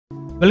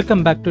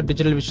Welcome back to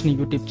digital Vishnu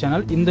YouTube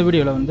channel. இந்த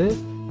வீடியோவில் வந்து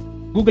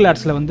கூகுள்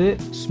ஆட்ஸில் வந்து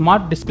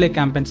ஸ்மார்ட் டிஸ்பிளே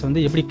கேம்பெயின்ஸ்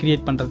வந்து எப்படி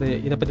கிரியேட் பண்ணுறது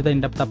இதை பற்றி தான்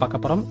இன்டெப்த்தாக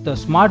பார்க்க போகிறோம். இந்த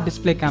ஸ்மார்ட்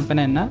டிஸ்பிளே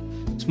கேம்பெயினா என்ன,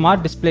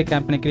 ஸ்மார்ட் டிஸ்பிளே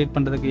கேம்பெயினை கிரியேட்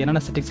பண்ணுறதுக்கு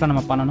என்னென்ன செட்டிங்ஸ்லாம்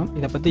நம்ம பண்ணணும்,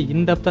 இதை பற்றி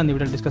இன்டெப்த்தாக இந்த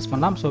வீடியோ டிஸ்கஸ்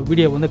பண்ணலாம். ஸோ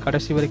வீடியோ வந்து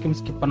கடைசி வரைக்கும்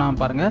ஸ்கிப்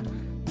பண்ணாமல் பாருங்கள்.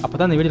 அப்போ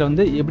தான் இந்த வீடியோவில்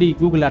வந்து எப்படி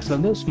கூகுள் ஆட்ஸில்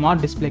வந்து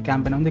ஸ்மார்ட் டிஸ்பிளே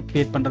கேம்பெயினை வந்து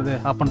கிரியேட் பண்ணுறது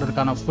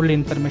அப்படின்றதுக்கான ஃபுல்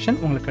இன்ஃபர்மேஷன்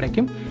உங்களுக்கு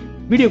கிடைக்கும்.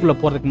 வீடியோக்குள்ளே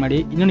போகிறதுக்கு முன்னாடி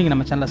இன்னும் நீங்கள்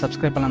நம்ம சேனலை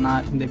சப்ஸ்கிரைப் பண்ணலன்னா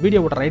இந்த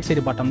வீடியோவோட ரைட்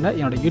சைடு பாட்டமில்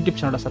என்னோட யூடியூப்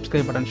சேனலோட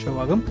சப்ஸ்கிரைப் பட்டன் ஷோ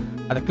ஆகும்.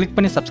 அதை கிளிக்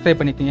பண்ணி சப்ஸ்கிரைப்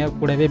பண்ணிக்கோங்க.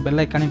 கூடவே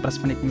பெல் ஐக்கானையும் ப்ரெஸ்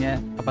பண்ணிக்கோங்க.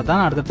 அப்போ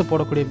தான் அடுத்தடுத்து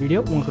போடக்கூடிய வீடியோ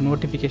உங்களுக்கு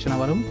நோட்டிஃபிகேஷனாக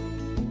வரும்.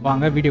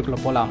 வாங்க வீடியோக்குள்ளே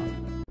போகலாம்.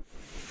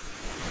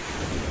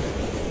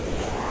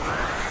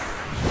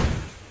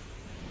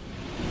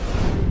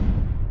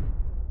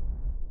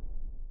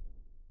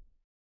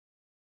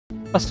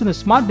 ஃபஸ்ட்டு இந்த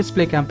ஸ்மார்ட்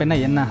டிஸ்பிளே கேம்பெயினா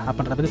என்ன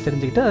அப்படின்றத பற்றி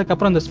தெரிஞ்சுக்கிட்டு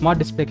அதுக்கப்புறம் இந்த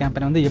ஸ்மார்ட் டிஸ்பிளே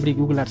கேம்பெயினை வந்து எப்படி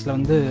கூகுள் ஆட்ஸில்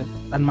வந்து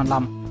ரன்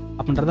பண்ணலாம்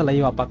அப்படின்றத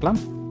லைவாக பார்க்கலாம்.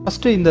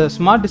 ஃபஸ்ட்டு இந்த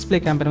ஸ்மார்ட் டிஸ்பிளே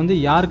கேம்பெயின் வந்து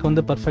யாருக்கு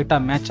வந்து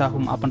பர்ஃபெக்டாக மேட்ச்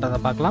ஆகும் அப்படின்றத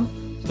பார்க்கலாம்.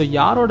 ஸோ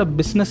யாரோட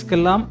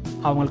பிஸ்னஸ்க்கெல்லாம்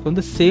அவங்களுக்கு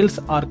வந்து சேல்ஸ்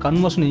ஆர்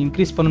கன்வர்ஷன்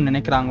இன்க்ரீஸ் பண்ணணும்னு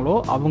நினைக்கிறாங்களோ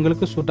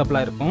அவங்களுக்கு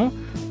சூட்டபுளாக இருக்கும்.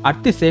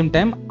 அட் தி சேம்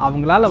டைம்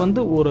அவங்களால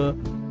வந்து ஒரு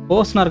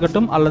பர்சனாக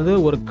இருக்கட்டும் அல்லது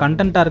ஒரு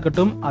கண்டென்ட்டாக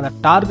இருக்கட்டும் அதை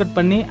டார்கெட்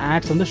பண்ணி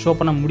ஆட்ஸ் வந்து ஷோ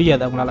பண்ண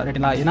முடியாது அவங்களால,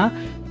 ரைட்டுங்களா? ஏன்னா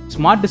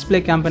smart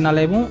display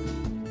கேம்பெயினாலேயும்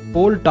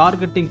whole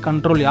targeting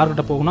control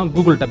யார்கிட்ட போகும்னா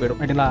கூகுள்கிட்ட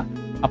போயிடும், ரைட்டுங்களா?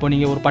 அப்போ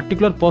நீங்கள் ஒரு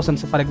பர்டிகுலர்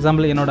பர்சன்ஸ், ஃபார்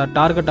எக்ஸாம்பிள் என்னோட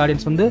டார்கெட்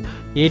ஆடியன்ஸ் வந்து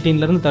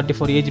 18 to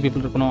 34 ஏஜ்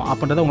பீப்புள் இருக்கணும்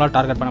அப்படின்றத உங்களால்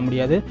டார்கெட் பண்ண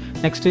முடியாது.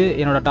 நெக்ஸ்ட்டு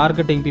என்னோட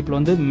டார்கெட்டிங் பீப்புள்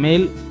வந்து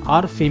மேல்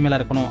ஆர் ஃபீமேலாக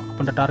இருக்கணும்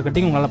அப்படின்ற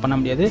டார்கெட்டிங் உங்களால் பண்ண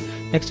முடியாது.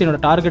 நெக்ஸ்ட் என்னோட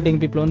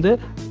டார்கெட்டிங் பீப்புள் வந்து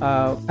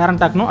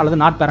பேரண்ட் ஆக்கணும் அல்லது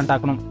நாட் பேரண்ட்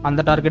ஆக்கணும்,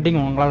 அந்த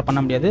டார்கெட்டிங் உங்களால்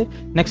பண்ண முடியாது.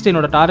 நெக்ஸ்ட்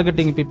என்னோட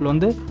டார்கெட்டிங் பீப்புள்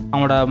வந்து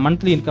அவங்களோட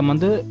மந்த்லி இன்கம்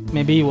வந்து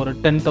மேபி ஒரு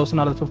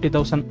 10,000 அல்லது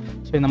 50,000,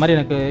 ஸோ இந்த மாதிரி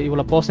எனக்கு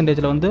இவ்வளோ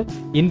பர்சன்டேஜில் வந்து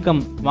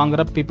இன்கம்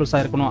வாங்குகிற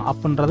பீப்புள்ஸாக இருக்கணும்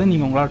அப்படின்றத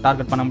நீங்கள் உங்களால்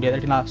டார்கெட் பண்ண முடியாது,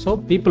 ரைட்டுங்களா? ஸோ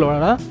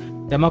பீப்புளோட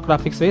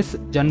டெமோகிராஃபிக்ஸ் வைஸ்,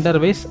 ஜெண்டர்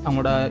வைஸ்,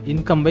 அவங்களோட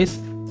income wise,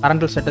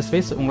 parental status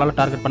wise உங்களால்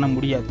டார்கெட் பண்ண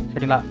முடியாது,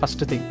 சரிங்களா?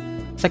 First thing.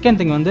 செகண்ட்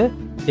திங் வந்து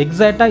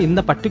எக்ஸாக்டாக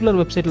இந்த பர்டிகுலர்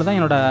வெப்சைட்டில் தான்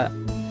என்னோட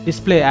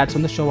டிஸ்பிளே ஆட்ஸ்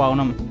வந்து ஷோ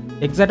ஆகணும்,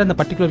 எக்ஸாக்டாக இந்த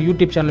பர்டிகுலர்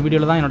யூடியூப் சேனல்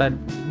வீடியோவில் தான் என்னோட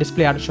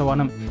டிஸ்பிளே ஆட் ஷோ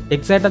ஆகணும்,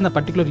 எக்ஸாக்டாக இந்த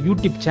பர்டிகுலர்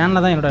யூடியூப்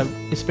சேனலில் தான் என்னோட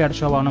டிஸ்பிளே ஆட்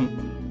ஷோ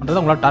ஆகணும்ன்றதை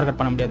உங்களால் டார்கெட்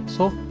பண்ண முடியாது.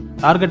 So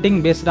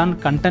targeting based on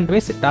content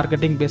wise,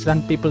 targeting based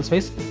on peoples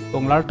wise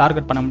உங்களால்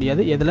டார்கெட் பண்ண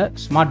முடியாது எதில்,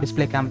 ஸ்மார்ட்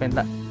டிஸ்பிளே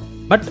கேம்பெயினில்.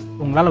 பட்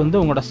உங்களால் வந்து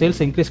உங்களோட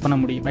சேல்ஸை இன்க்ரீஸ் பண்ண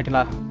முடியும்,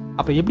 ரைட்டுங்களா?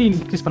 அப்போ எப்படி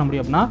இன்க்ரீஸ் பண்ண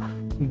முடியும் அப்படின்னா,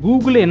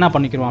 கூகுள் என்ன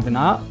பண்ணிக்கிறோம்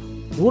அப்படின்னா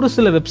ஒரு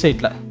சில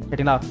வெப்சைட்டில்,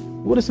 ரைட்டுங்களா,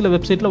 ஒரு சில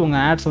வெப்சைட்டில்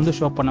உங்கள் ஆட்ஸ் வந்து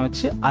ஷோ பண்ண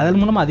வச்சு அதன்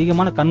மூலமாக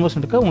அதிகமான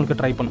கன்வர்ஷன் எடுக்க உங்களுக்கு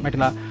ட்ரை பண்ணும்,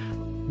 ரைட்டுங்களா?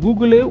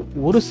 கூகுளே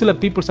ஒரு சில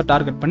பீப்புள்ஸை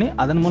டார்கெட் பண்ணி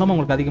அதன் மூலமாக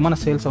உங்களுக்கு அதிகமான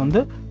சேல்ஸை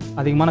வந்து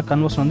அதிகமான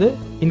கன்வர்ஷன் வந்து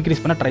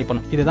இன்க்ரீஸ் பண்ண ட்ரை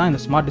பண்ணும். இதுதான்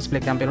இந்த ஸ்மார்ட்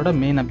டிஸ்பிளே கேம்பெயினோட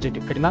மெயின்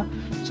அப்ஜெக்டிவ், ரைட்டுங்களா?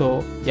 ஸோ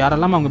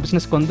யாரெல்லாம் அவங்க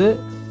பிஸ்னஸ்க்கு வந்து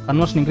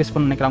கன்வர்ஷன் இன்க்ரீஸ்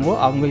பண்ண நினைக்கிறாங்களோ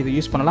அவங்க இதை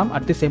யூஸ் பண்ணலாம்.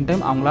 அட் தி சேம்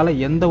டைம் அவங்களால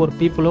எந்த ஒரு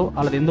பீப்புளோ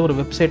அல்லது எந்த ஒரு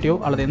வெப்சைட்டோ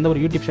அல்லது எந்த ஒரு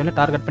யூடியூப் சேனலோ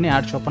டார்கெட் பண்ணி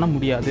ஆட் ஷோ பண்ண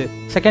முடியாது.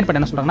 செகண்ட் பாயிண்ட்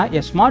என்ன சொல்றாங்கன்னா,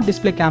 a smart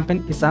display campaign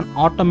is an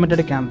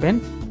automated campaign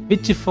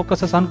which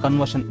focuses on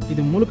conversion.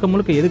 இது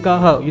முழுக்க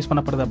எதுக்காக யூஸ்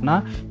பண்ணப்படுது அப்படின்னா,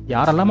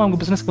 யாரெல்லாம் அவங்க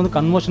பிசினஸ்க்கு வந்து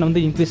கன்வர்ஷன்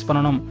வந்து இன்க்ரீஸ்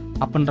பண்ணணும்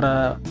அப்படின்ற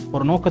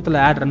ஒரு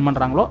நோக்கத்தில் ஆட் ரன்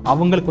பண்ணுறாங்களோ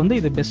அவங்களுக்கு வந்து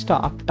இது பெஸ்ட்டாக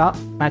ஆப்டாக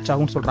மேட்ச்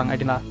ஆகும்னு சொல்கிறாங்க,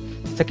 ரைட்டுங்களா?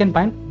 Second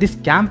point, this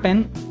campaign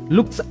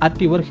looks at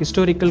your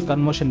historical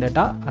conversion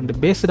data and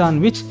based on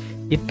which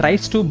it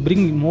tries to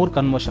bring more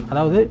conversion.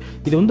 அதாவது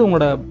இது வந்து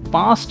உங்களோட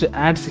பாஸ்ட்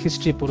ஆட்ஸ்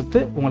ஹிஸ்ட்ரி பொறுத்து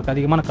உங்களுக்கு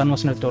அதிகமான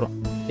கன்வர்ஷன் எடுத்து வரும்.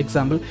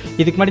 எக்ஸாம்பிள்,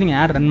 இதுக்கு முன்னாடி நீங்கள்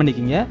ஆட் ரன்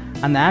பண்ணிக்கிங்க,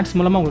 அந்த ஆட்ஸ்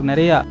மூலமாக உங்களுக்கு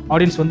நிறைய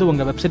ஆடியன்ஸ் வந்து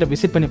உங்கள் வெப்சைட்டை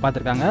விசிட் பண்ணி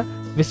பார்த்துருக்காங்க.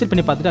 விசிட்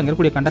பண்ணி பார்த்துட்டு அங்கே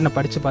இருக்கக்கூடிய கண்டென்ட்டை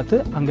படித்து பார்த்து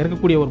அங்கே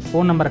இருக்கக்கூடிய ஒரு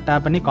ஃபோன் நம்பரை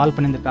டேப் பண்ணி கால்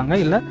பண்ணியிருக்காங்க,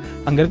 இல்லை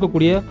அங்கே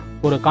இருக்கக்கூடிய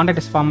ஒரு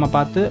கான்டாக்ட் ஃபார்மை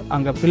பார்த்து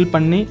அங்கே ஃபில்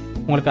பண்ணி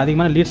உங்களுக்கு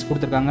அதிகமான லீட்ஸ்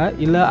கொடுத்துருக்காங்க,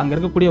 இல்லை அங்கே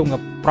இருக்கக்கூடிய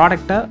உங்கள்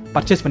ப்ராடக்ட்டை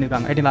பர்ச்சேஸ்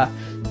பண்ணியிருக்காங்க, ரைட்டுங்களா?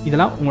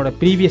 இதெல்லாம் உங்களோட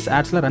ப்ரீவியஸ்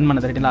ஆட்ஸில் ரன்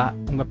பண்ணது, ரைட்டுங்களா?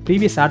 உங்கள்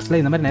ப்ரீவியஸ் ஆட்ஸில்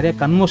இந்த மாதிரி நிறைய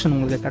கன்வர்ஷன்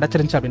உங்களுக்கு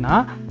கிடச்சிருந்துச்சு அப்படின்னா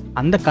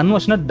அந்த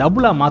கன்வர்ஷனை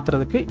டபுளாக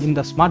மாற்றுறதுக்கு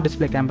இந்த ஸ்மார்ட்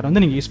டிஸ்பிளே கேம்பெயின்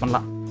வந்து நீங்கள் யூஸ்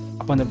பண்ணலாம்.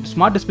 அப்போ அந்த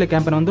ஸ்மார்ட் டிஸ்பிளே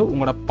கேம்பெயின் வந்து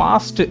உங்களோட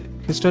பாஸ்ட்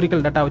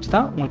ஹிஸ்டாரிக்கல் டேட்டா வச்சு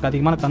தான் உங்களுக்கு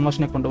அதிகமான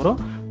கன்வர்ஷனை கொண்டு வரும்.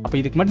 அப்போ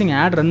இதுக்கு மட்டும் நீங்கள்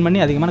ஆட் ரன் பண்ணி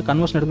அதிகமான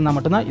கன்வர்ஷன் எடுத்தால்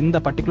மட்டும்தான் இந்த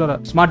பர்டிகுலர்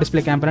ஸ்மார்ட்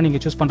டிஸ்பிளே கேம்பெயினை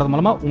நீங்கள் சூஸ் பண்ணுறது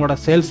மூலமாக உங்களோட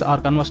சேல்ஸ்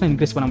ஆர் கன்வர்ஷனை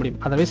இன்க்ரீஸ் பண்ண முடியும்.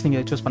 அதர்வைஸ்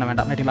நீங்கள் சூஸ் பண்ண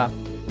வேண்டாம், ரைட்டுங்களா?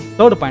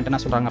 தேர்ட் பாயிண்ட்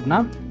என்ன சொல்கிறாங்க அப்படின்னா,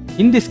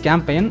 in this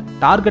campaign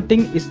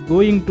targeting is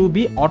going to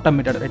be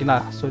automated, ரைட்டுங்களா?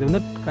 ஸோ இது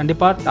வந்து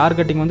கண்டிப்பாக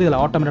டார்கெட்டிங் வந்து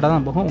இதில் ஆட்டோமேட்டடாக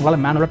தான் போகும்,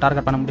 உங்களால் மேனுவலாக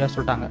டார்கெட் பண்ண முடியாது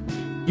சொல்லிட்டாங்க.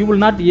 You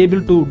will not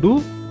able to do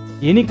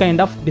any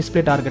kind of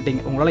display targeting,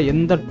 உங்களால்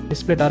எந்த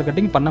டிஸ்பிளே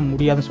டார்கெட்டிங் பண்ண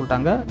முடியாதுன்னு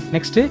சொல்லிட்டாங்க.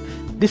 Next,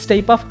 this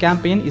type of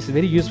campaign is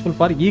very useful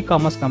for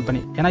e-commerce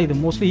company. ஏன்னா இது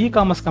மோஸ்ட்லி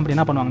இ-காமர்ஸ் கம்பெனி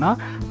என்ன பண்ணுவாங்கன்னா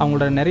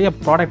அவங்களோட நிறைய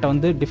ப்ராடக்ட்டை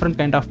வந்து different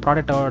kind of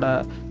ப்ராடக்ட்டோட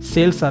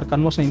sales R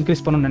conversion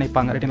increase பண்ணணும்னு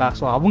நினைப்பாங்க, ரைட்டுங்களா?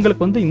 ஸோ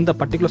அவங்களுக்கு வந்து இந்த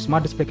பர்டிகுலர்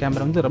ஸ்மார்ட் டிஸ்பிளே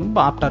கேமரா வந்து ரொம்ப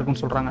ஆப்டாக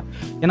இருக்கும்னு சொல்கிறாங்க.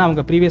 ஏன்னா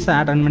அவங்க ப்ரீவியஸாக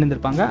ஆட் ரன்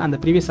பண்ணியிருப்பாங்க, அந்த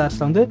ப்ரீவியஸ்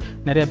ஆட்ஸில் வந்து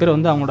நிறைய பேர்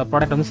வந்து அவங்களோட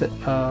ப்ராடக்ட் வந்து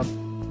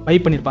பை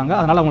பண்ணியிருப்பாங்க,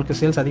 அதனால் அவங்களுக்கு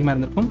சேல்ஸ் அதிகமாக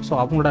இருந்திருக்கும். ஸோ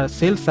அவங்களோட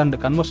சேல்ஸ் அண்ட்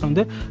கன்வர்ஷன்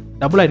வந்து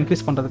டபுளாக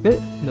இன்க்ரீஸ் பண்ணுறதுக்கு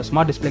இந்த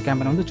ஸ்மார்ட் டிஸ்பிளே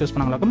கேம்பெயின் வந்து சூஸ்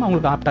பண்ணாங்களுக்கும்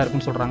அவங்களுக்கு ஆப்டாக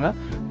இருக்கும்னு சொல்கிறாங்க.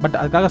 பட்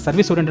அதுக்காக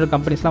சர்வீஸ் ஓரியன்டட்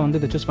கம்பெனிஸ்லாம் வந்து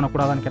இதை சூஸ்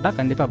பண்ணக்கூடாதான்னு கேட்டால்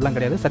கண்டிப்பாக அப்படிலாம்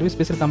கிடையாது. சர்வீஸ்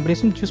பேஸ்ட்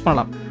கம்பெனிஸும் சூஸ்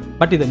பண்ணலாம்.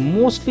 பட் இது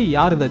மோஸ்ட்லி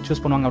யார் இதை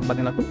சூஸ் பண்ணுவாங்க அப்படின்னு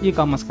பார்த்தீங்கன்னா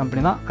இ-காமர்ஸ்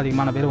கம்பெனி தான்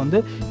அதிகமான பேர் வந்து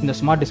இந்த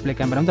ஸ்மார்ட் டிஸ்பிளே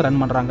கேம்பெயின் வந்து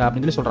ரன் பண்ணுறாங்க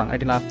அப்படின்னு சொல்லி சொல்கிறாங்க,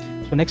 ரைட்டுங்களா?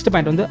 ஸோ நெக்ஸ்ட்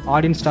பாயிண்ட் வந்து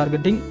audience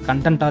targeting,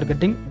 content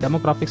targeting,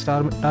 demographics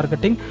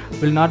targeting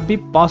will not be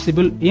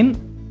possible in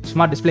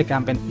smart display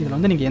campaign. இதில்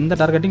வந்து நீங்கள் எந்த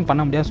டார்கெட்டிங்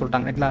பண்ண முடியாது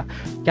சொல்லிட்டாங்க ரைட்லா.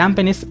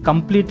 Campaign is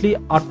completely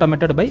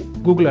automated by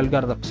Google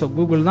algorithm. So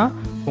Google தான்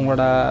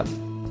உங்களோட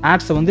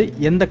ஆட்ஸை வந்து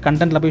எந்த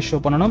கண்டென்ட்டில் போய் ஷோ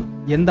பண்ணணும்,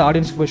 எந்த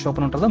ஆடியன்ஸ்க்கு போய் ஷோ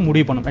பண்ணணுன்றதை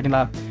முடிவு பண்ணணும்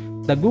ரைட்டுங்களா.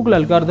 The Google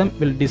algorithm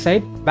will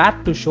decide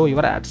where to show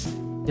your ads.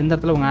 எந்த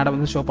இடத்துல உங்கள் ஆடை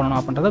வந்து ஷோ பண்ணணும்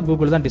அப்படின்றத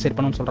கூகுள் தான் டிசைட்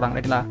பண்ணணும்னு சொல்கிறாங்க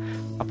ரைட்டுங்களா.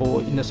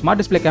 அப்போது இந்த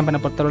ஸ்மார்ட் டிஸ்பிளே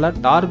கேம்பெயினை பொறுத்தவரை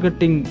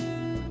டார்கெட்டிங்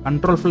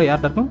கண்ட்ரோல் ஃபுல்லாக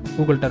யார்கிட்ட இருக்கும்?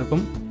 கூகுள்கிட்ட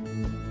இருக்கும்.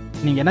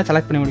 நீங்கள் என்ன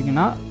செலக்ட் பண்ணி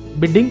முடியுங்கன்னா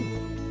பிட்டிங்,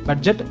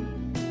 பட்ஜெட்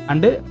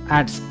அண்டு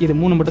ஆட்ஸ், இது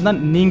 3 மட்டும் தான்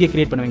நீங்கள்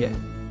கிரியேட் பண்ணுவீங்க.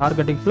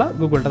 டார்கெட்டிங் ஃபுல்லாக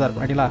கூகுள்கிட்ட தான்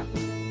இருக்கும் ரைட்டுங்களா.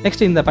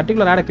 நெக்ஸ்ட் இந்த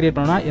பர்டிகுலர் ஆடை கிரியேட்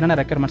பண்ணணும்னா என்னென்ன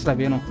ரெக்யர்மெண்ட்ஸ்லாம்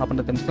வேணும்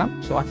அப்படின்றத தெரிஞ்சுக்கலாம்.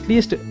 ஸோ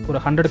அட்லீஸ்ட் ஒரு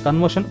 100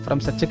 கன்வர்ஷன்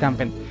ஃப்ரம் சர்ச்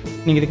கேம்பெயின்.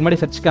 நீங்கள் இதுக்கு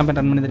முன்னாடி சர்ச் கேம்பெயின்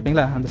ரன்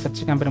பண்ணியிருப்பீங்களா, அந்த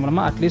சர்ச் கேம்பெயின்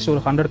மூலமாக அட்லீஸ்ட்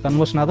ஒரு 100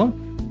 கன்வர்ஷனாகவும்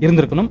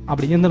இருந்திருக்கணும்.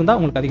 அப்படி இருந்திருந்தால்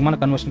உங்களுக்கு அதிகமான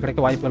கன்வர்ஷன்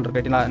கிடைக்க வாய்ப்புகள் இருக்கு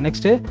ரைட்டுங்களா.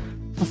 Next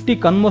 50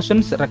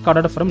 conversions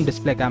recorded from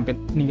display campaign.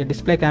 நீங்கள்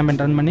டிஸ்பிளே கேம்பெயின்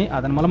ரன் பண்ணி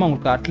அதன் மூலமாக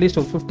உங்களுக்கு அட்லீஸ்ட்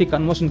ஒரு 50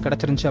 கன்வர்ஷன்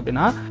கிடச்சிருந்துச்சு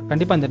அப்படின்னா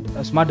கண்டிப்பாக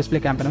இந்த ஸ்மார்ட்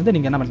டிஸ்பிளே கேம்பெயின் வந்து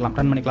நீங்கள் என்ன பண்ணலாம்,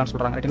 ரன் பண்ணிக்கலாம்னு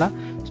சொல்கிறாங்க ரைட்டுங்களா.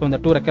 ஸோ இந்த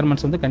 2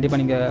 ரெக்யர்மெண்ட்ஸ் வந்து கண்டிப்பாக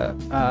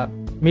நீங்கள்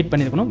மீட்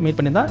பண்ணியிருக்கணும். மீட்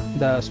பண்ணியிருந்தால்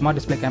இந்த ஸ்மார்ட்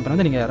டிஸ்பிளே கேம்பெயின்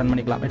வந்து நீங்கள் ரன்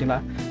பண்ணிக்கலாம் ரைட்டுங்களா.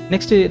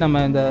 நெக்ஸ்ட்டு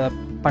நம்ம இந்த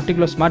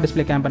பர்டிகுலர் ஸ்மார்ட்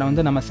டிஸ்பிளே கேம்பெயினை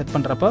வந்து நம்ம செட்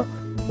பண்ணுறப்போ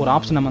ஒரு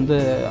ஆப்ஷன் நம்ம வந்து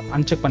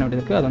அன்செக் பண்ண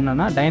வேண்டியது இருக்குது. அது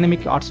என்னன்னா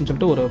டைனமிக் ஆட்ஸ்னு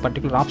சொல்லிட்டு ஒரு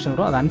பர்டிகுலர் ஆப்ஷன்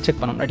வரும், அதை அன்செக்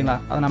பண்ணணும் ரைட்டுங்களா.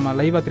 அதை நம்ம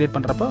லைவாக கிரியேட்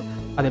பண்ணுறப்போ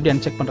அதை எப்படி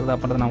அன்செக் பண்ணுறது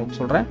அப்படின்றத நான்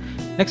உங்களுக்கு சொல்கிறேன்.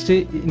 நெக்ஸ்ட்டு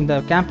இந்த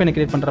கேம்பெயினை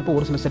கிரியேட் பண்ணுறப்போ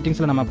ஒரு சில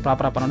செட்டிங்ஸில் நம்ம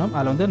ப்ராப்பராக பண்ணணும்.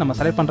 அதில் வந்து நம்ம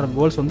செலக்ட் பண்ணுற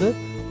கோல்ஸ் வந்து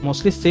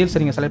மோஸ்ட்லி சேல்ஸ்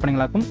நீங்கள் செலக்ட்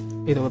பண்ணிங்களாக்கும்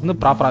இது வந்து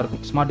ப்ராப்பராக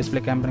இருக்கும் ஸ்மார்ட்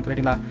டிஸ்பிளே கேம்பெயின்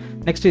ரைட்டுங்களா.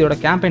 நெக்ஸ்ட் இதோட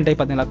கேம்பெயின் டைப்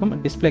பார்த்தீங்களாக்கும்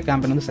டிஸ்பிளே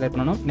கேம்பெயின் வந்து செலக்ட்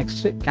பண்ணணும்.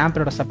 Next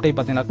கேம்பெயினோட sub type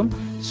பார்த்தீங்களாக்கும்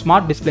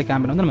smart display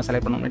campaign வந்து நம்ம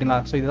செலக்ட் பண்ணணும் ரைட்டுங்களா.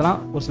 ஸோ இதெல்லாம்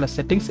ஒரு சில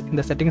செட்டிங்ஸ்.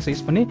 இந்த செட்டிங்ஸ்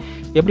யூஸ் பண்ணி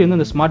எப்படி வந்து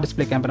இந்த ஸ்மார்ட்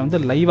டிஸ்பிளே கேம்பெயின்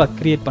வந்து லைவாக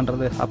கிரியேட்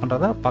பண்ணுறது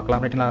அப்படின்றத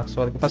பார்க்கலாம் ரைட்டுங்களா. ஸோ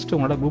அதுக்கு ஃபஸ்ட்டு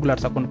உங்களோட கூகுள்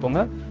ஆட்ஸ் அக்கௌண்ட் போங்க.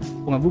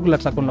 உங்கள் கூகுள்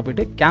ஆட்ஸ் அக்கௌண்ட்டில்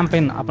போய்ட்டு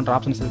கேம்பெயின் அப்படின்ற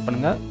ஆப்ஷன் செலக்ட்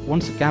பண்ணுங்கள்.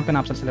 ஒன்ஸ் கேம்பெயின்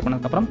ஆப்ஷன் செலக்ட்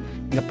பண்ணதுக்கப்புறம்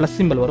இங்கே ப்ளஸ்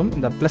சிம்பிள் வரும்.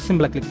 இந்த ப்ளஸ்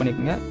சிம்பிளை கிளிக்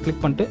பண்ணிக்கோங்க.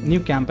 கிளிக் பண்ணிட்டு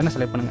நியூ கேம்பெயினை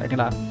செலக்ட் பண்ணுங்கள்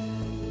ரைட்டுங்களா.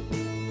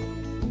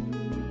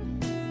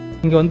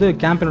 இங்கே வந்து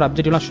கேம்பெயினோட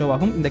அப்ஜெக்டிவ்லாம் ஷோ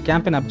ஆகும். இந்த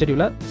கேம்பெயின்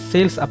அப்ஜெக்டிவில்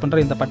சேல்ஸ் அப்படின்ற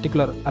இந்த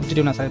பர்டிகுலர்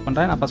அப்ஜெக்டிவ் நான் செலக்ட்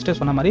பண்ணுறேன். நான் ஃபஸ்ட்டே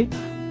சொன்ன மாதிரி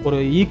ஒரு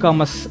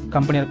இ-காமர்ஸ்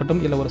கம்பெனியாக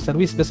இருக்கட்டும் இல்லை ஒரு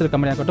சர்வீஸ் பேஸ்டு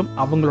கம்பெனியாக இருக்கட்டும்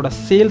அவங்களோட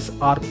சேல்ஸ்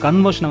ஆர்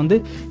கன்வர்ஷனை வந்து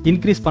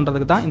இன்க்ரீஸ்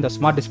பண்ணுறதுக்கு தான் இந்த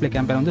ஸ்மார்ட் டிஸ்பிளே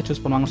கேம்பெயின் வந்து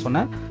சூஸ் பண்ணுவாங்கன்னு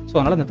சொன்னேன். ஸோ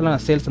அதனால் இந்த இடத்துல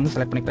நான் சேல்ஸ் வந்து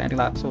செலக்ட்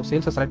பண்ணிக்கிறேன். ஸோ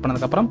சேல்ஸை செலக்ட்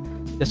பண்ணதுக்கப்புறம்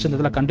ஜஸ்ட் இந்த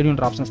இதில்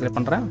கண்டினியூன்ற ஆப்ஷன் செலக்ட்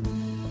பண்ணுறேன்.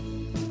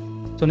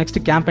 So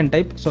next campaign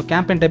type. So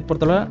campaign type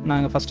பொறுத்தவரை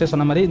நாங்கள் ஃபஸ்ட்டே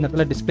சொன்ன மாதிரி இந்த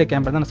இடத்துல டிஸ்பிளே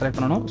கேம்பெயின் தான் நான் செலக்ட்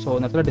பண்ணணும். ஸோ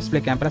இந்த இடத்துல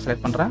டிஸ்பிளே கேம்பெயினை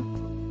செலக்ட் பண்ணுறேன்.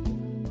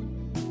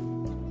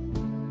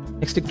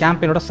 Next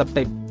கேம்பெயினோட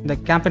subtype. இந்த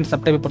கேம்பெயின்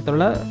சப்டைப்பை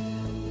பொறுத்தவரை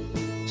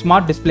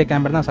ஸ்மார்ட் டிஸ்பிளே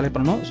கேம்பெயின் தான் செலக்ட்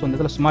பண்ணணும். ஸோ இந்த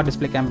இதில் ஸ்மார்ட்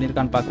டிஸ்பிளே கேம்பெயின்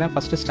இருக்கான்னு பார்க்குறேன்.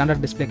 ஃபஸ்ட்டு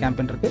ஸ்டாண்டர்ட் டிஸ்பிளே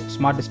கேம்பெயின் இருக்குது,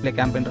 ஸ்மார்ட் டிஸ்பிளே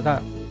கேம்பெயின் இருக்கா.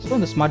 ஸோ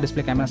இந்த ஸ்மார்ட்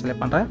டிஸ்பிளே கேம்பெயினை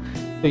செலக்ட் பண்ணுறேன்.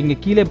 ஸோ இங்கே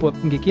கீழே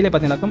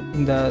பார்த்தீங்கன்னாக்கும்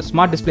இந்த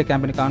ஸ்மார்ட் டிஸ்பிளே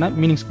கேம்பெயினுக்கான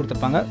மீனிங்ஸ்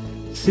கொடுத்துருப்பாங்க.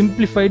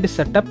 Simplified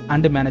setup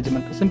and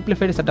management.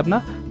 Simplified செட்டப்னா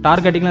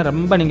டார்கெட்டிங்லாம்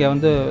ரொம்ப நீங்கள்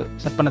வந்து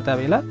செட் பண்ண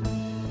தேவையில்லை.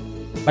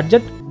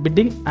 பட்ஜெட்,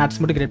 பிட்டிங், ஆட்ஸ்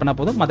மட்டும் கிரியேட் பண்ணால்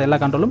போதும். மற்ற எல்லா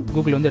கண்ட்ரோலும்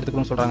கூகுள் வந்து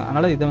எடுத்துக்கணும்னு சொல்கிறாங்க.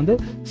 அதனால் இதை வந்து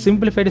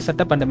சிம்பிளிஃபைடு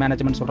செட்டப் அண்ட்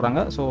மேனேஜ்மெண்ட் சொல்கிறாங்க.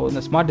 ஸோ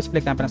இந்த ஸ்மார்ட்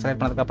டிஸ்பிளே கேம்பெயினை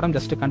செலக்ட் பண்ணதுக்கப்புறம்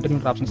ஜஸ்ட் கண்டினியூ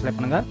ஆப்ஷன் செலக்ட்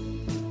பண்ணுங்கள்.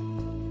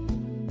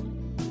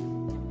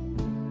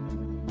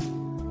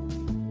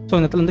 ஸோ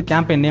இந்த இடத்துல வந்து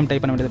கேம்பெயின் நேம்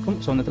டைப் பண்ண வேண்டியது இருக்கும்.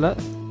 ஸோ இந்த இடத்துல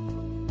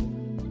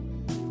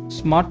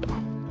smart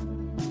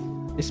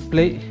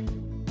display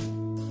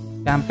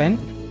campaign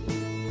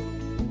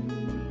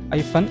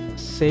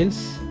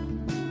sales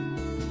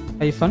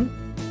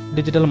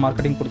digital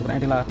marketing கொடுத்துருக்கேன்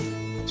ரைட்டுங்களா.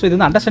 ஸோ இது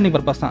வந்து அண்டர்ஸ்டாண்டிங்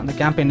பர்பஸ் தான் இந்த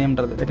கேம்பெயின்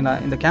நேம்ன்றது ரைட்டுங்களா.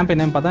 இந்த கேம்பெயின்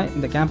நேம் பார்த்தா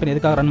இந்த கேம்பெயின்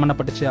எதுக்காக ரன்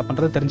பண்ணப்பட்டுச்சு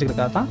அப்படின்றது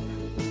தெரிஞ்சுக்கிறதுக்காக தான்.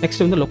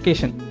 நெக்ஸ்ட் வந்து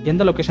லொக்கேஷன்.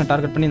 எந்த லொக்கேஷன்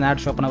டார்கெட் பண்ணி இந்த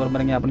ஆட் ஷோ பண்ண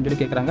விரும்புறீங்க அப்படின்னு சொல்லி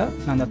கேட்குறாங்க.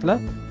 நான் இந்த இடத்துல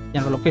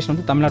என்னோட லொக்கேஷன்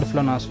வந்து தமிழ்நாடு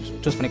ஃபுல்லாக நான்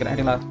சூஸ் பண்ணிக்கிறேன்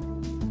ரைட்டுங்களா.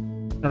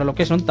 என்னோட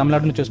லொக்கேஷன் வந்து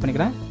தமிழ்நாடுன்னு சூஸ்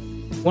பண்ணிக்கிறேன்.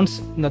 ஒன்ஸ்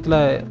இந்த இடத்துல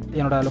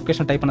என்னோட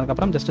லொக்கேஷன் டைப்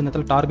பண்ணதுக்கப்புறம் ஜஸ்ட் இந்த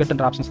இடத்துல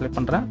டார்கெட்ன்ற ஆப்ஷன் செலக்ட்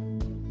பண்ணுறேன்.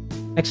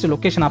 நெக்ஸ்ட்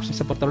லொக்கேஷன்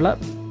ஆப்ஷன்ஸை பொறுத்தவரை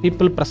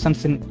பீப்புள்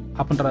ப்ரெசன்ஸ் இன்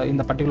அப்படின்ற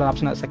இந்த பர்டிகுலர்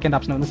ஆப்ஷனை செகண்ட்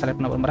ஆப்ஷனை வந்து செலக்ட்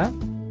பண்ண விரும்புகிறேன்.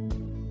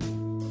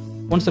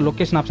 ஒன்ஸ்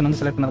லொக்கேஷன் ஆப்ஷன் வந்து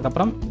செலக்ட்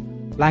பண்ணதுக்கப்புறம்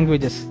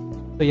லாங்குவேஜஸ்.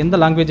 ஸோ எந்த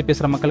லாங்குவேஜ்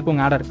பேசுகிற மக்களுக்கு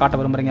உங்கள் ஆடை காட்ட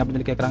விரும்புறீங்க அப்படின்னு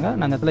சொல்லி கேட்குறாங்க.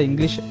 நான் இந்த இடத்துல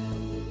இங்கிலீஷ்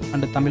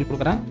அண்ட் தமிழ்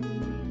கொடுக்குறேன்.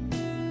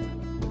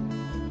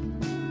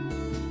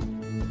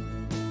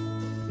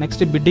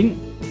 நெக்ஸ்ட்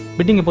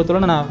பிட்டிங்கை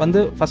பொறுத்தவரை நான் வந்து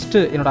ஃபஸ்ட்டு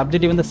என்னோட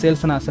அப்ஜெக்டிவ் வந்து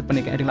சேல்ஸை நான் செட்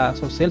பண்ணிக்கிறேன் ரைட்டுங்களா.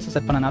 ஸோ சேல்ஸை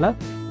செட் பண்ணனால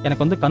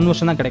எனக்கு வந்து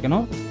கன்வர்ஷன் தான்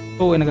கிடைக்கணும்.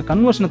 ஸோ எனக்கு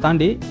கன்வர்ஷனை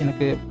தாண்டி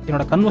எனக்கு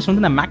என்னோட கன்வர்ஷன்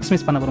வந்து நான்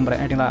மேக்ஸிமைஸ் பண்ண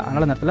விரும்புகிறேன் ரைட்டுங்களா.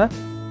 அதனால் இந்த இடத்துல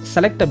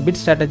செலக்ட் பிட்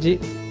ஸ்ட்ராட்டஜி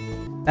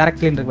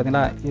டேரக்ட்லின்னு இருக்குது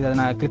பார்த்தீங்களா. இதை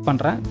நான் கிளிக்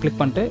பண்ணுறேன். கிளிக்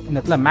பண்ணிட்டு இந்த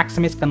இடத்துல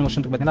மேக்ஸிமைஸ்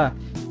கன்வர்ஷன் இருக்குது பார்த்தீங்களா.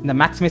 இந்த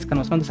மேக்ஸிமைஸ்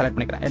கன்வர்ஷன் வந்து செலக்ட்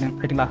பண்ணிக்கிறேன்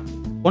ரைட்டுங்களா.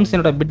 ஒன்ஸ்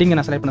என்னோட பிட்டிங்கை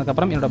நான் செலக்ட்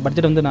பண்ணதுக்கப்புறம் என்னோட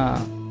பட்ஜெட் வந்து நான்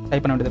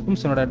டைப் பண்ண வேண்டியது இருக்கும்.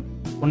 ஸோ என்னோட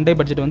ஒன் டே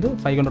பட்ஜெட் வந்து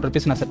 500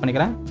 rupees நான் செட்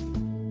பண்ணிக்கிறேன்.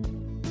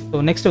 ஸோ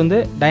நெக்ஸ்ட் வந்து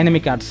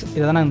டைனமிக் ஆட்ஸ்.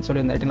 இதை தான் நான்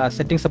சொல்லியிருந்தேன் ரைட்டுங்களா.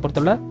 செட்டிங்ஸை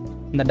பொறுத்தவரை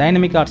இந்த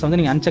டைனமிக் ஆட்ஸ் வந்து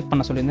நீங்கள் அன்செக்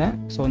பண்ண சொல்லியிருந்தேன்.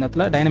 ஸோ இந்த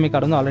இடத்துல டைனமிக்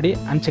ஆட் வந்து ஆல்ரெடி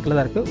அன்செக்கில்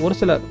தான் இருக்குது. ஒரு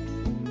சில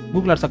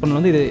கூகுள் ஆட்ஸ் அக்கௌண்ட்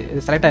வந்து இது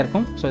செலக்ட்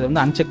ஆகிருக்கும். ஸோ இதை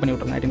வந்து அன்செக் பண்ணி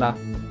விட்ருங்க ரைட்டுங்களா.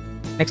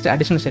 நெக்ஸ்ட்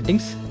அடிஷனல்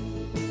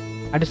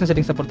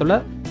செட்டிங்ஸை பொறுத்தவரை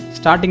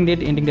ஸ்டார்டிங்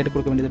டேட், எண்டிங் டேட்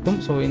கொடுக்க வேண்டியது இருக்கும்.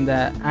 ஸோ இந்த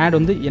ஆட்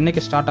வந்து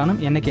என்னைக்கு ஸ்டார்ட் ஆகணும்,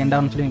 என்னைக்கு எண்ட்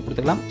ஆகணும்னு சொல்லி நீங்கள்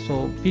கொடுத்துக்கலாம். ஸோ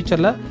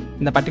ஃபியூச்சரில்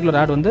இந்த பர்டிகுலர்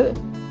ஆட் வந்து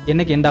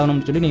என்னைக்கு எண்ட்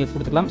ஆகணும்னு சொல்லி நீங்கள்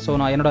கொடுத்துக்கலாம். ஸோ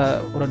நான் என்னோட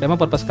ஒரு டெமோ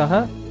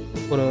பர்பஸ்க்காக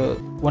ஒரு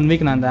 1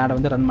 வீக் நான் இந்த ஆடை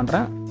வந்து ரன்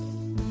பண்ணுறேன்.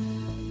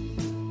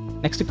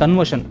 Next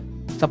conversion.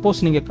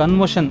 சப்போஸ் நீங்கள்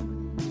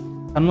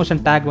கன்வர்ஷன்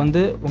டேக்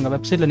வந்து உங்கள்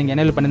வெப்சைட்டில் நீங்கள்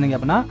எனேபிள் பண்ணியிருந்தீங்க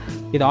அப்படின்னா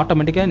இது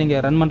ஆட்டோமேட்டிக்காக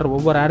நீங்கள் ரன் பண்ணுற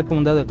ஒவ்வொரு ஆடுக்கும்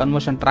வந்து அது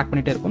கன்வர்ஷன் ட்ராக்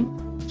பண்ணிகிட்டே இருக்கும்.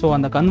 ஸோ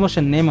அந்த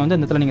கன்வர்ஷன் நேம் வந்து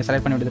இந்த இடத்துல நீங்கள்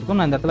செலக்ட் பண்ணி வேண்டியிருக்கும்.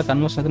 நான் இந்த இடத்துல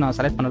கன்வர்ஷன் வந்து நான்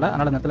செலக்ட் பண்ணலை,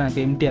 அதனால் இந்த இடத்துல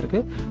எனக்கு எம்டியாக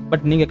இருக்குது.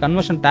 பட் நீங்கள்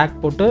கன்வர்ஷன் டேக்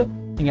போட்டு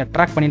நீங்கள்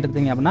ட்ராக் பண்ணிட்டு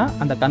இருந்தீங்க அப்படின்னா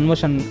அந்த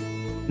கன்வர்ஷன்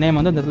நேம்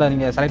வந்து இந்த இடத்துல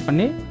நீங்கள் செலக்ட்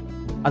பண்ணி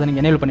அதை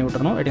நீங்கள் எனேபிள் பண்ணி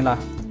விட்டுறணும். ரைட்டுங்களா?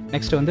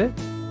 நெக்ஸ்ட் வந்து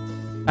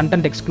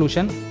கண்டென்ட்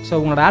எக்ஸ்க்ளூஷன். ஸோ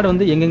உங்களோட ஆட்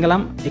வந்து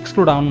எங்கெங்கெல்லாம்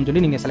எக்ஸ்க்ளூட் ஆகணும்னு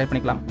சொல்லி நீங்கள் செலக்ட்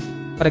பண்ணிக்கலாம்.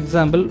 ஃபார்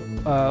எக்ஸாம்பிள்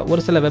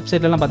ஒரு சில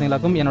வெப்சைட்லாம்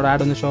பார்த்தீங்களாக்கும் என்னோட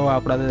ஆட் வந்து ஷோ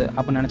ஆகக்கூடாது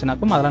அப்படின்னு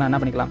நினச்சினாக்கும் அதெல்லாம் நான் என்ன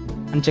பண்ணிக்கலாம்,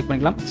 அன்செக்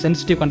பண்ணிக்கலாம்.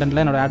 சென்சிட்டிவ்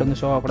கண்டென்ட்டில் என்னோட ஆட் வந்து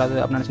ஷோ ஆகக்கூடாது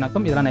அப்படின்னு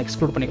நினச்சினாக்கும் இதெல்லாம் நான்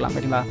எக்ஸ்க்ளூட் பண்ணிக்கலாம்.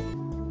 ரைட்டுங்களா?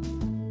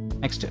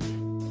 Next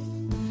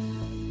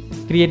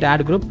create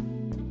add group.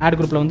 Add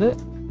குரூப்பில் வந்து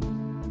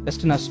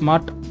ஜஸ்ட் நான்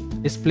ஸ்மார்ட்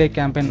டிஸ்பிளே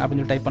கேம்பெயின்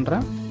அப்படின்னு சொல்லி டைப்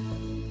பண்ணுறேன்.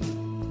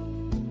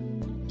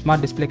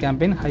 Smart display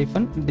campaign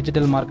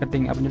 -digital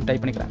marketing அப்படின்னு சொல்லி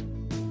டைப் பண்ணிக்கிறேன்.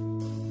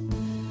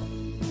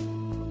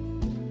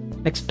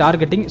 Next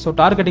targeting. ஸோ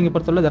டார்கெட்டிங்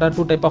பொறுத்தவரை there are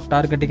 2 type of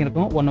targeting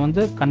இருக்கும். ஒன்று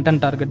வந்து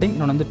கண்டென்ட் டார்கெட்டிங்,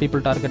 இன்னொன்று வந்து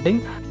பீப்புள் டார்கெட்டிங்.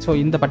 ஸோ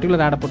இந்த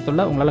பர்டிகுலர் ஆடை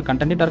பொறுத்தவரை உங்களால்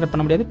கண்டென்ட்டையும் டார்கெட்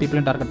பண்ண முடியாது,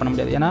 பீப்புளையும் டார்கெட் பண்ண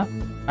முடியாது. ஏன்னா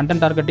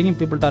கண்டென்ட் டார்கெட்டிங்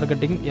பீப்புள்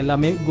டார்கெட்டிங்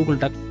எல்லாமே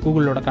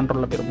கூகுளோட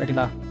கண்ட்ரோலில் போயிடும்.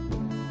 ரைட்டுங்களா?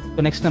 ஸோ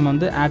நெக்ஸ்ட் நம்ம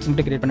வந்து ஆட்ஸ்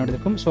மட்டும் கிரியேட் பண்ண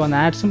வேண்டியிருக்கும். ஸோ அந்த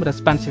ஆட்ஸும்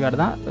ரெஸ்பான்சிவ் ஆட்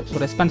தான். ஸோ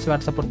ரெஸ்பான்சிவ்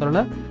ஆட்ஸை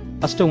பொறுத்தவரை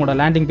ஃபஸ்ட்டு உங்களோட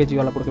லேண்டிங் பேஜ்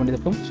யூஆர்எல் கொடுக்க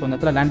வேண்டியிருக்கும். ஸோ இந்த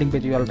இடத்துல லேண்டிங்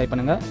பேஜ் யூஆர்எல் டைப்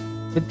பண்ணுங்கள்.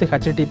 வித்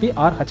HTTP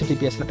ஆர்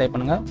HTTPSல டைப்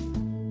பண்ணுங்கள்.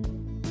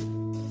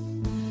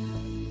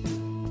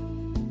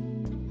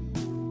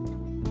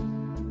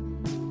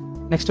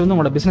 நெக்ஸ்ட் வந்து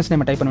உங்களோட பிஸ்னஸ்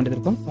நேமை டைப் பண்ண வேண்டியது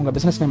இருக்கும். உங்கள்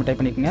பிஸ்னஸ் நேமை டைப்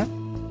பண்ணிக்கோங்க.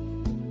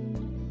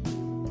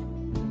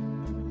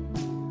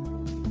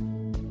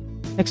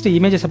 நெக்ஸ்ட்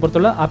இமேஜஸை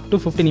பொறுத்தவரை அப் டு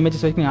 15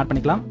 இமேஜஸ் வரைக்கும் ஆட்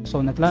பண்ணிக்கலாம். ஸோ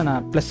இந்த இடத்துல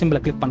நான் ப்ளஸ் சிம்பிளை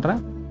கிளிக் பண்ணுறேன்.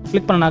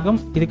 கிளிக் பண்ணனாக்கும்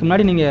இதுக்கு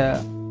முன்னாடி நீங்கள்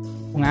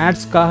உங்கள்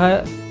ஆட்ஸ்க்காக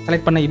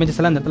செலக்ட் பண்ண இமேஜஸ்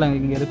எல்லாம் இந்த இடத்துல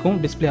இங்கே இருக்கும்,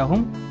 டிஸ்பிளே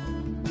ஆகும்.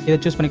 இதை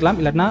சூஸ் பண்ணிக்கலாம்.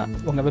 இல்லைனா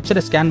உங்கள்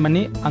வெப்சைட்டை ஸ்கேன்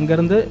பண்ணி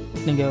அங்கேருந்து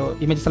நீங்கள்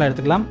இமேஜஸ் எல்லாம்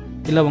எடுத்துக்கலாம்.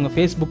 இல்லை உங்கள்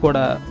ஃபேஸ்புக்கோட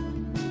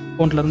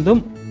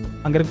அக்கௌண்ட்லேருந்தும்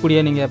அங்கே இருக்கக்கூடிய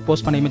நீங்கள்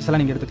போஸ்ட் பண்ண இமேஜஸ்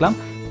எல்லாம் நீங்கள் எடுத்துக்கலாம்.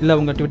 இல்லை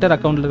உங்கள் ட்விட்டர்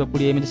அக்கௌண்ட்டில்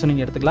இருக்கக்கூடிய இமேஜஸும்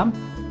நீங்கள் எடுத்துக்கலாம்.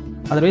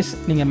 அதர்வைஸ்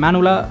நீங்கள்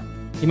மேனுவலாக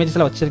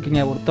இமேஜஸ்லாம் வச்சிருக்கீங்க,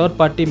 ஒரு தேர்ட்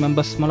பார்ட்டி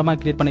மெம்பர்ஸ் மூலமாக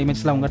கிரியேட் பண்ண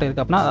இமேஜஸ்லாம் உங்கள்கிட்ட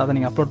இருக்குது அப்படின்னா அதை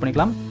நீங்கள் அப்லோட்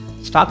பண்ணிக்கலாம்.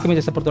 ஸ்டாக்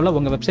இமேஜஸை பொறுத்தவரை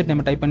உங்கள் வெப்சைட்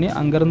நேம் டைப் பண்ணி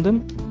அங்கேருந்து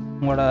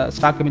உங்களோட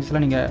ஸ்டாக்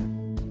இமேஜஸ்லாம் நீங்கள்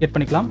கிரியேட்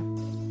பண்ணிக்கலாம்.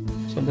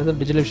 ஸோ இந்த இது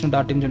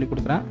visualization.in சொல்லி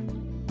கொடுக்குறேன்.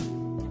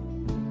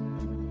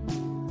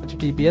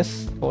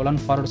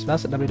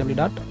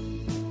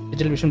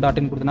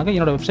 https://www.visualization.in கொடுத்தனாக்க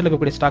என்னோட வெப்சைட்டில்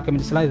இருக்கக்கூடிய ஸ்டாக்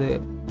இமேஜஸ்லாம் இது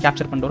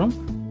கேப்சர் பண்ணிட்டு வரும்.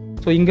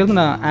 ஸோ இங்கேருந்து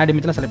நான் ஆட்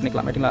இமேஜ்லாம் செலக்ட்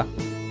பண்ணிக்கலாம். ரைட்டுங்களா?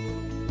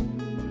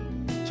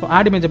 ஸோ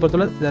ஆட் இமேஜை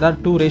பொறுத்தவரை there are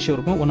 2 ரேஷியோ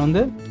இருக்கும். ஒன்று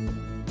வந்து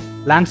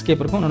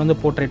லேண்ட்ஸ்கேப் இருக்கும், இன்னொன்று வந்து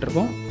போர்ட்ரேட்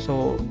இருக்கும். ஸோ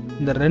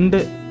இந்த 2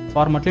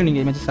 ஃபார்மேட்லையும்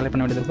நீங்கள் இமேஜஸ் செலக்ட்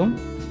பண்ண வேண்டியது இருக்கும்.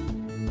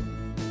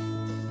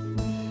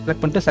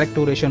 செலக்ட் பண்ணிட்டு செலக்ட்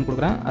 2 ரேஷியோன்னு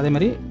கொடுக்குறேன். அதே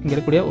மாதிரி இங்கே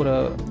இருக்கக்கூடிய ஒரு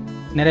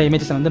நிறைய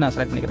இமேஜஸை வந்து நான்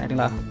செலக்ட் பண்ணிக்கிறேன்.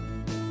 ரைட்டுங்களா?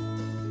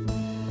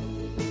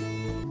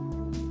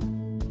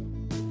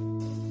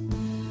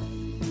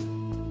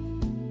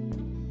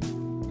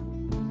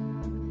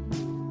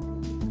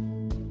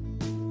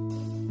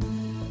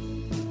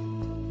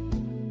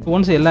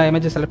 ஒன்ஸ் எல்லா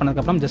இமேஜஸ் செலக்ட்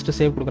பண்ணதுக்கப்புறம் ஜஸ்ட்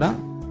சேவ் கொடுக்குறேன்.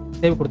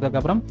 சேவ்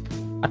கொடுத்ததுக்கப்புறம்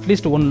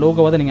அட்லீஸ்ட் 1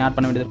 லோகோவாக நீங்கள் ஆட்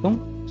பண்ண வேண்டியது இருக்கும்.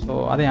 ஸோ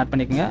அதையும் ஆட்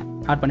பண்ணிக்கோங்க.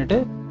 ஆட் பண்ணிவிட்டு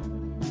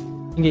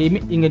இங்கே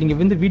நீங்கள்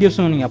வந்து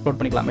வீடியோஸும் நீங்கள் அப்லோட்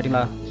பண்ணிக்கலாம்.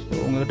 ரைட்டுங்களா? ஸோ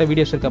உங்கள்கிட்ட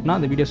வீடியோஸ் இருக்குது அப்படின்னா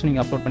அந்த வீடியோஸும்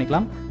நீங்கள் அப்லோட்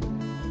பண்ணிக்கலாம்.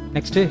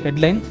 நெக்ஸ்ட்டு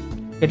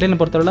ஹெட்லைனை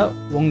பொறுத்தவரை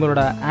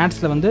உங்களோட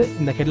ஆட்ஸில் வந்து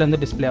இந்த ஹெட்லைன்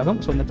வந்து டிஸ்பிளே ஆகும்.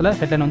 ஸோ இந்த இடத்துல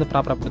ஹெட்லைன் வந்து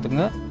ப்ராப்பராக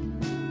கொடுத்துங்க.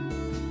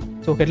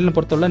 ஸோ ஹெட்லைனை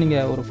பொறுத்தவரை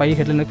நீங்கள் ஒரு 5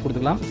 ஹெட்லைனுக்கு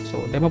கொடுத்துக்கலாம். ஸோ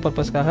டெமோ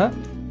பர்பஸ்க்காக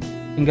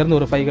இங்கேருந்து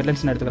ஒரு 5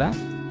 ஹெட்லைன்ஸ் நான் எடுத்துக்கிறேன்.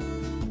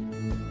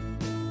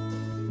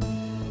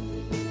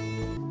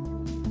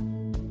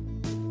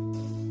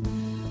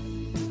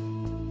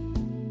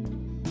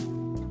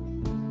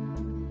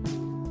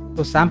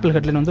 ஸோ சாம்பிள்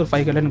ஹெட்லைன் வந்து ஒரு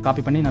 5 ஹெட்லைன்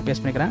காப்பி பண்ணி நான்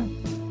பேஸ்ட் பண்ணிக்கிறேன்.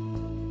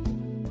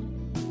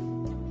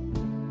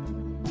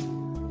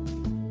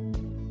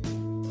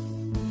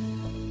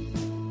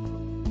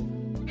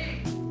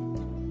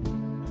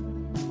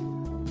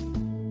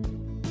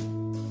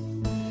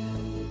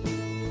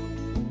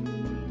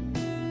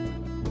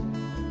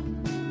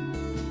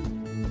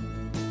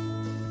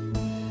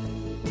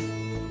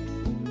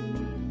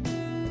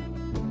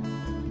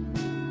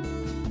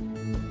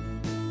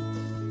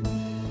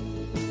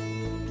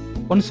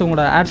 ஒன்ஸ்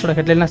உங்களோட ஆட்ஸோட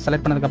ஹெட்லைன்லாம்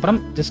செலக்ட் பண்ணதுக்கப்புறம்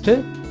ஜஸ்ட்டு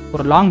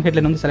ஒரு லாங்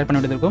ஹெட்லைன் வந்து செலக்ட் பண்ண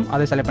வேண்டியது இருக்கும்.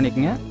 அதை செலக்ட்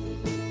பண்ணிக்கோங்க.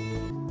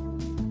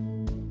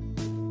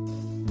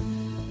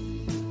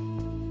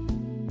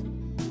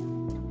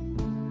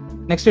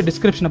 நெக்ஸ்ட்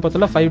டிஸ்கிரிப்ஷனை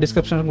பொறுத்தவரை 5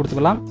 டிஸ்கிரிப்ஷன்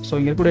கொடுத்துக்கலாம். ஸோ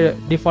இங்கே இருக்கக்கூடிய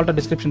டிஃபால்ட்டாக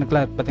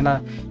டிஸ்கிரிப்ஷனுக்குலாம் பார்த்தீங்களா,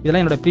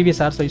 இதெல்லாம் என்னோட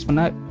ப்ரீவியஸ் ஆட்ஸ் யூஸ்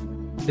பண்ண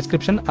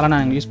டிஸ்கிரிப்ஷன், அதெல்லாம்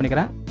நான் யூஸ்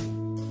பண்ணிக்கிறேன்.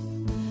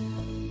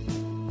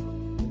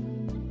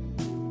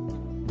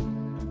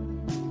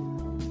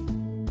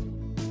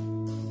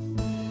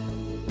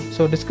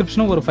 ஸோ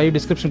டிஸ்கிரிப்ஷனும் ஒரு 5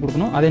 டிஸ்கிரிப்ஷன்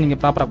கொடுக்கணும். அதே நீங்கள்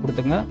ப்ராப்பராக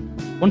கொடுத்துங்க.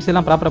 ஒன்ஸ்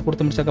எல்லாம் ப்ராப்பராக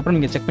கொடுத்து முடிச்சதுக்கப்புறம்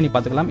நீங்கள் செக் பண்ணி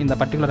பார்த்துக்கலாம் இந்த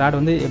பர்டிகுலர் ஆட்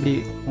வந்து எப்படி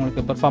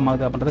உங்களுக்கு பெர்ஃபார்ம்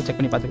ஆகுது அப்படின்றத செக்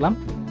பண்ணி பார்த்துக்கலாம்.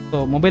 ஸோ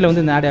மொபைலில்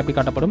வந்து இந்த ஆட் எப்படி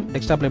காட்டப்படும்,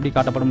 டெஸ்க்டாப்பில் எப்படி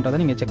காட்டப்படும்ன்றதை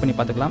நீங்கள் செக் பண்ணி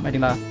பார்த்துக்கலாம்.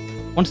 ரைட்டுங்களா?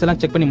 ஒன்ஸ் எல்லாம்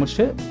செக் பண்ணி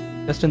முடிச்சுட்டு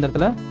ஜஸ்ட் இந்த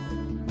இடத்துல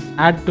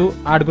ஆட் டு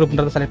ஆட்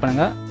குரூப்ன்றதை செலக்ட்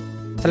பண்ணுங்கள்.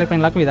 செலக்ட்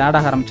பண்ணிங்களாக்கும் இது ஆட்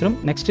ஆக ஆரம்பிச்சிடும்.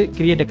 நெக்ஸ்ட்டு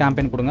கிரியேட்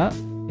கேம்பெயின் கொடுங்க.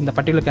 இந்த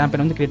பர்டிகுலர்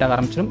கேம்பெயின் வந்து கிரியேட் ஆக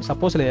ஆரம்பிச்சிடும்.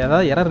 சப்போஸ் இல்லை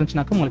ஏதாவது எரர்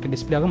இருந்துச்சுனாக்கும் உங்களுக்கு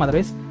டிஸ்பிளே ஆகும்.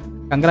 Otherwise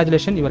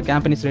congratulation your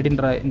campaign is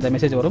ரெடின்ற இந்த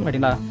மெசேஜ் வரும்.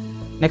 ரைட்டுங்களா?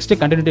 நெக்ஸ்ட்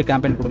கண்டினியூ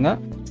கேம்பெயின் கொடுங்க.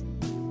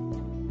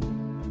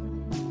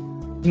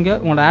 இங்கே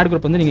உங்களோட ஆட்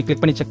குரூப் வந்து நீங்கள்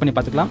கிளிக் பண்ணி செக் பண்ணி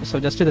பார்த்துக்கலாம்.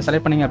 ஸோ ஜஸ்ட் இதை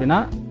செலக்ட் பண்ணிங்க அப்படின்னா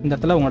இந்த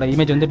இடத்துல உங்களோட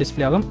இமேஜ் வந்து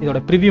டிஸ்பிளே ஆகும். இதோட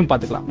ப்ரிவியூ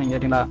பார்த்துக்கலாம். நீங்கள்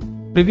ரைட்டுங்களா?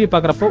 ப்ரிவியூ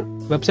பார்க்குறப்போ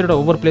வெப்சைட்டோட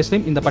ஒவ்வொரு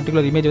பிளேஸ்லையும் இந்த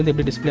பர்டிகுலர் இமேஜ் வந்து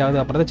எப்படி டிஸ்பிளே ஆகுது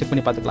அப்படின்றத செக்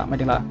பண்ணி பார்த்துக்கலாம்.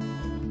 ரைட்டுங்களா?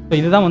 ஸோ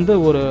இதுதான் வந்து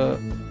ஒரு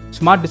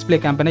ஸ்மார்ட் டிஸ்பிளே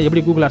கேம்பெயினை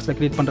எப்படி கூகுள் ஆட்ஸில்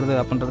கிரியேட் பண்ணுறது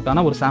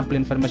அப்படின்றதுக்கான ஒரு சாம்பிள்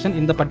இன்ஃபர்மேஷன்.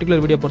 இந்த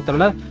பர்டிகுலர் வீடியோ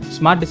பொறுத்தவரை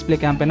ஸ்மார்ட் டிஸ்பிளே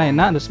கேம்பெயினா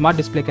என்ன, அந்த ஸ்மார்ட்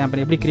டிஸ்பிளே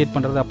கேம்பெயின் எப்படி கிரியேட்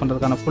பண்ணுறது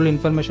அப்படின்றதுக்கான ஃபுல்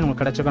இன்ஃபர்மேஷன்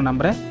உங்களுக்கு கிடைச்சிருக்க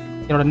நம்புறேன்.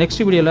 என்னோட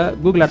நெக்ஸ்ட் வீடியோவில்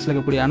கூகுள் ஆட்ஸில்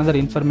இருக்கக்கூடிய அனதர்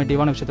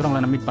இன்ஃபர்மேட்டிவான விஷயத்தோட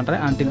உங்களை நான் மீட்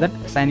பண்ணுறேன். Until that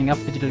signing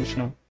off digital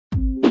Vishnu.